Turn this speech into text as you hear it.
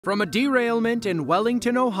From a derailment in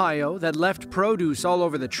Wellington, Ohio that left produce all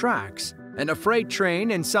over the tracks, and a freight train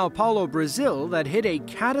in Sao Paulo, Brazil that hit a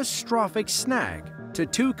catastrophic snag, to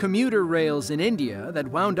two commuter rails in India that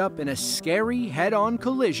wound up in a scary head-on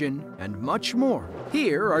collision, and much more.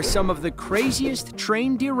 Here are some of the craziest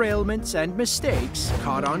train derailments and mistakes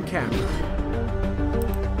caught on camera.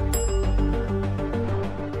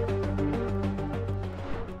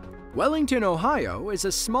 Wellington, Ohio is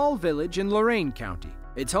a small village in Lorain County.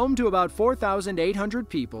 It's home to about 4,800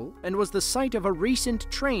 people and was the site of a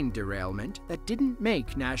recent train derailment that didn't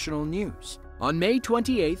make national news. On May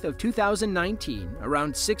 28th of 2019,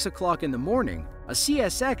 around 6 o'clock in the morning, a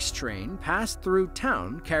CSX train passed through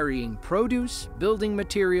town carrying produce, building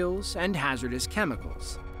materials, and hazardous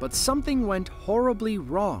chemicals. But something went horribly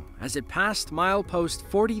wrong as it passed milepost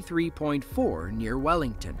 43.4 near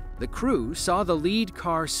Wellington. The crew saw the lead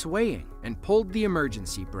car swaying and pulled the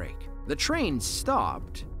emergency brake. The train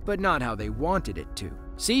stopped, but not how they wanted it to.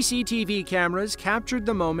 CCTV cameras captured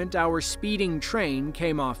the moment our speeding train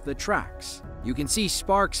came off the tracks. You can see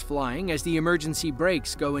sparks flying as the emergency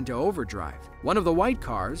brakes go into overdrive. One of the white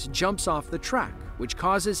cars jumps off the track, which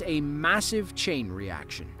causes a massive chain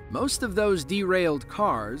reaction. Most of those derailed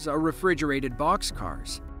cars are refrigerated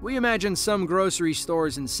boxcars. We imagine some grocery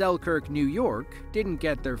stores in Selkirk, New York, didn't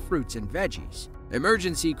get their fruits and veggies.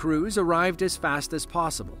 Emergency crews arrived as fast as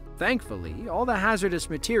possible. Thankfully, all the hazardous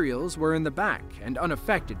materials were in the back and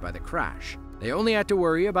unaffected by the crash. They only had to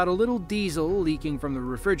worry about a little diesel leaking from the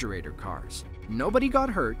refrigerator cars. Nobody got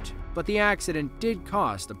hurt, but the accident did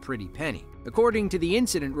cost a pretty penny. According to the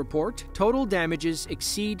incident report, total damages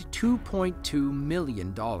exceed $2.2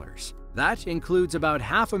 million. That includes about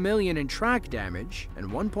 $500,000 in track damage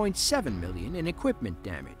and $1.7 million in equipment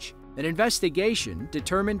damage. An investigation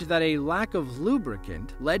determined that a lack of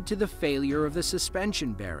lubricant led to the failure of the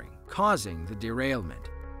suspension bearing, causing the derailment.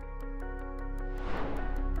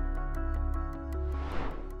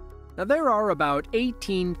 Now, there are about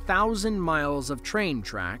 18,000 miles of train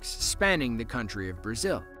tracks spanning the country of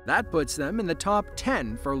Brazil. That puts them in the top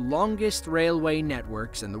 10 for longest railway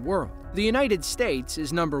networks in the world. The United States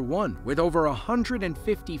is number 1, with over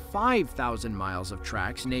 155,000 miles of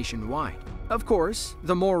tracks nationwide. Of course,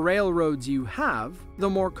 the more railroads you have, the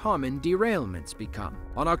more common derailments become.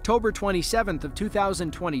 On October 27th of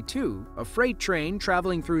 2022, a freight train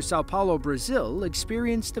traveling through Sao Paulo, Brazil,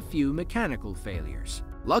 experienced a few mechanical failures.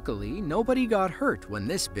 Luckily, nobody got hurt when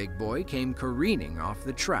this big boy came careening off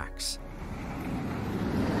the tracks.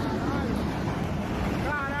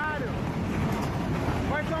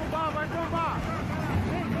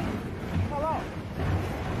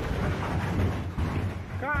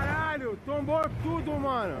 Caralho, tombou tudo,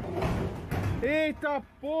 mano. Eita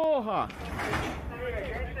porra!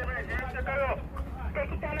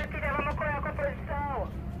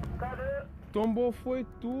 Tombou foi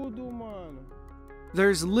tudo, mano.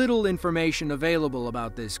 There's little information available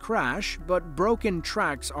about this crash, but broken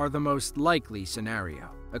tracks are the most likely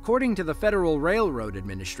scenario. According to the Federal Railroad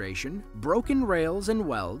Administration, broken rails and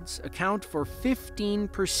welds account for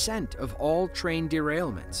 15% of all train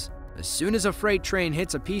derailments. As soon as a freight train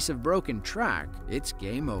hits a piece of broken track, it's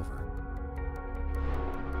game over.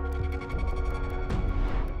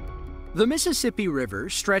 The Mississippi River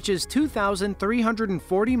stretches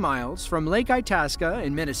 2,340 miles from Lake Itasca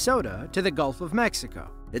in Minnesota to the Gulf of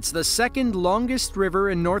Mexico. It's the second longest river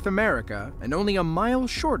in North America and only a mile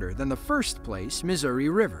shorter than the first place Missouri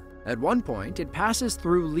River. At one point, it passes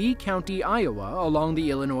through Lee County, Iowa, along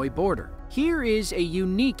the Illinois border. Here is a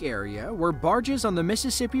unique area where barges on the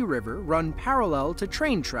Mississippi River run parallel to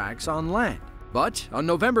train tracks on land. But on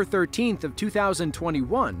November 13th of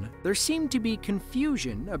 2021, there seemed to be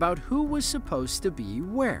confusion about who was supposed to be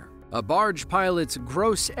where. A barge pilot's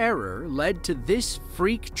gross error led to this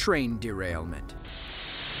freak train derailment.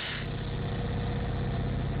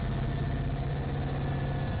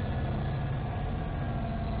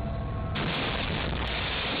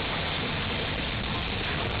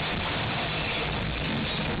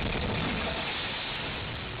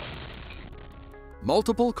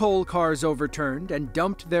 Multiple coal cars overturned and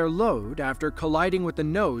dumped their load after colliding with the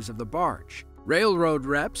nose of the barge. Railroad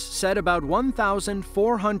reps said about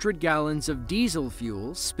 1,400 gallons of diesel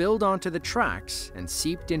fuel spilled onto the tracks and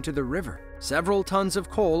seeped into the river. Several tons of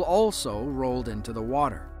coal also rolled into the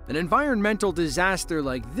water. An environmental disaster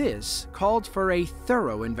like this called for a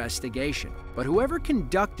thorough investigation, but whoever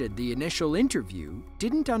conducted the initial interview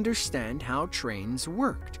didn't understand how trains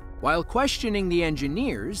worked. While questioning the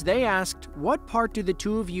engineers, they asked, "What part do the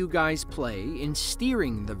two of you guys play in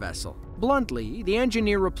steering the vessel?" Bluntly, the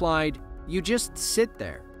engineer replied, "You just sit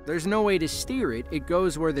there. There's no way to steer it, it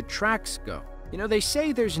goes where the tracks go." You know, they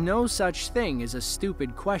say there's no such thing as a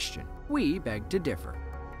stupid question. We beg to differ.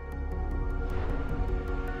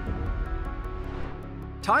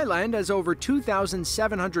 Thailand has over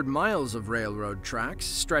 2,700 miles of railroad tracks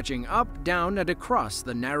stretching up, down, and across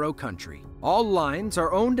the narrow country. All lines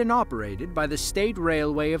are owned and operated by the State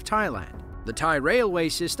Railway of Thailand. The Thai railway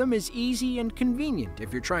system is easy and convenient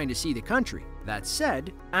if you're trying to see the country. That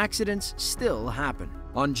said, accidents still happen.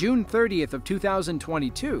 On June 30th of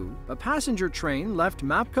 2022, a passenger train left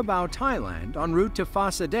Mapkabau, Thailand en route to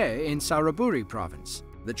Phasade in Saraburi province.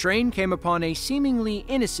 The train came upon a seemingly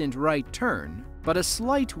innocent right turn, but a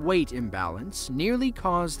slight weight imbalance nearly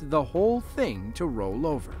caused the whole thing to roll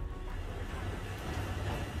over.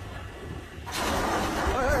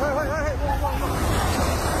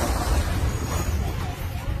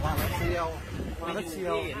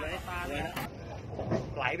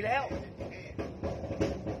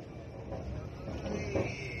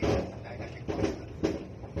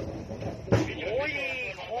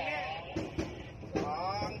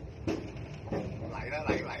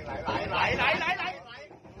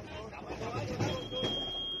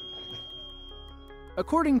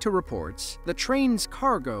 According to reports, the train's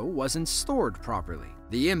cargo wasn't stored properly.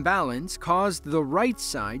 The imbalance caused the right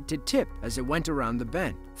side to tip as it went around the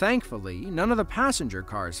bend. Thankfully, none of the passenger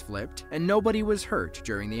cars flipped and nobody was hurt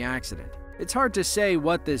during the accident. It's hard to say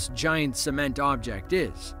what this giant cement object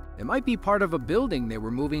is. It might be part of a building they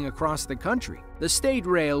were moving across the country. The State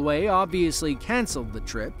Railway obviously canceled the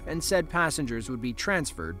trip and said passengers would be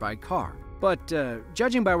transferred by car. But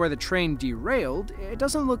judging by where the train derailed, it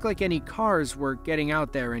doesn't look like any cars were getting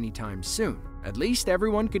out there anytime soon. At least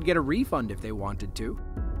everyone could get a refund if they wanted to.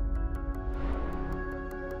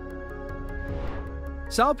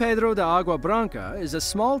 São Pedro de Água Branca is a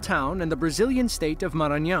small town in the Brazilian state of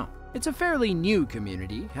Maranhão. It's a fairly new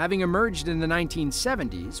community, having emerged in the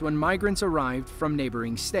 1970s when migrants arrived from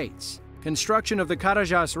neighboring states. Construction of the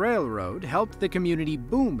Carajás Railroad helped the community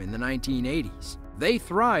boom in the 1980s. They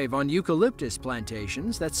thrive on eucalyptus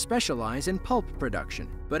plantations that specialize in pulp production.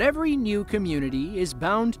 But every new community is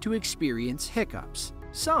bound to experience hiccups.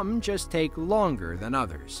 Some just take longer than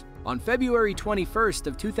others. On February 21st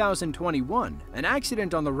of 2021, an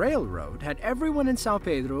accident on the railroad had everyone in São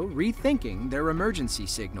Pedro rethinking their emergency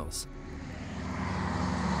signals.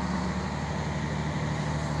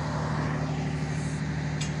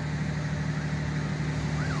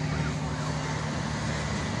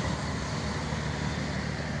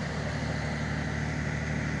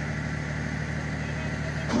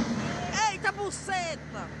 Eita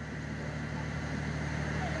buceta!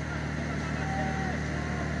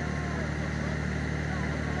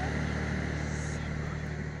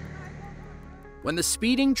 When the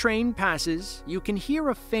speeding train passes, you can hear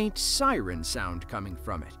a faint siren sound coming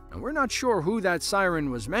from it, and we're not sure who that siren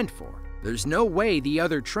was meant for. There's no way the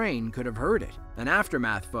other train could have heard it. An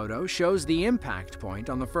aftermath photo shows the impact point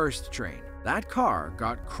on the first train. That car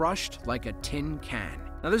got crushed like a tin can.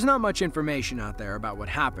 Now, there's not much information out there about what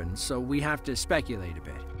happened, so we have to speculate a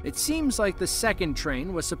bit. It seems like the second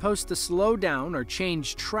train was supposed to slow down or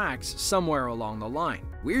change tracks somewhere along the line.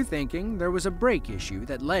 We're thinking there was a brake issue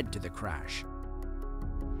that led to the crash.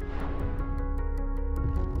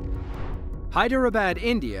 Hyderabad,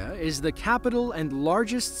 India is the capital and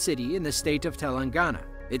largest city in the state of Telangana.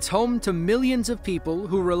 It's home to millions of people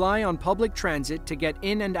who rely on public transit to get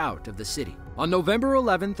in and out of the city. On November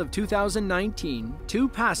 11th of 2019, two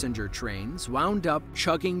passenger trains wound up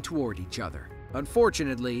chugging toward each other.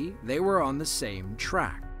 Unfortunately, they were on the same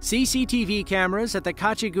track. CCTV cameras at the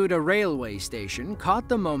Kachiguda railway station caught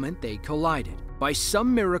the moment they collided. By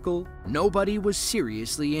some miracle, nobody was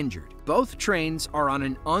seriously injured. Both trains are on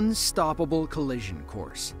an unstoppable collision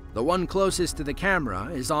course. The one closest to the camera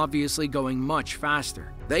is obviously going much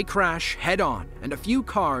faster. They crash head-on, and a few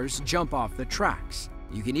cars jump off the tracks.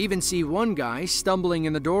 You can even see one guy stumbling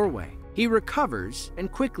in the doorway. He recovers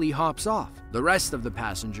and quickly hops off. The rest of the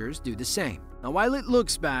passengers do the same. Now, while it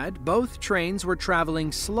looks bad, both trains were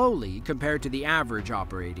traveling slowly compared to the average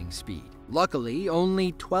operating speed. Luckily,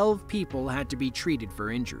 only 12 people had to be treated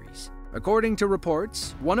for injuries. According to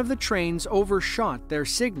reports, one of the trains overshot their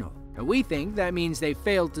signal, and we think that means they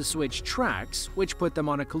failed to switch tracks, which put them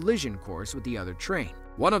on a collision course with the other train.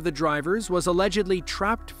 One of the drivers was allegedly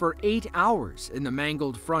trapped for 8 hours in the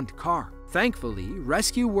mangled front car. Thankfully,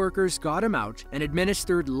 rescue workers got him out and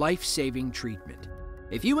administered life-saving treatment.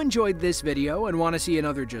 If you enjoyed this video and want to see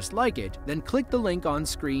another just like it, then click the link on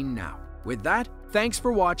screen now. With that, thanks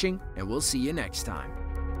for watching, and we'll see you next time.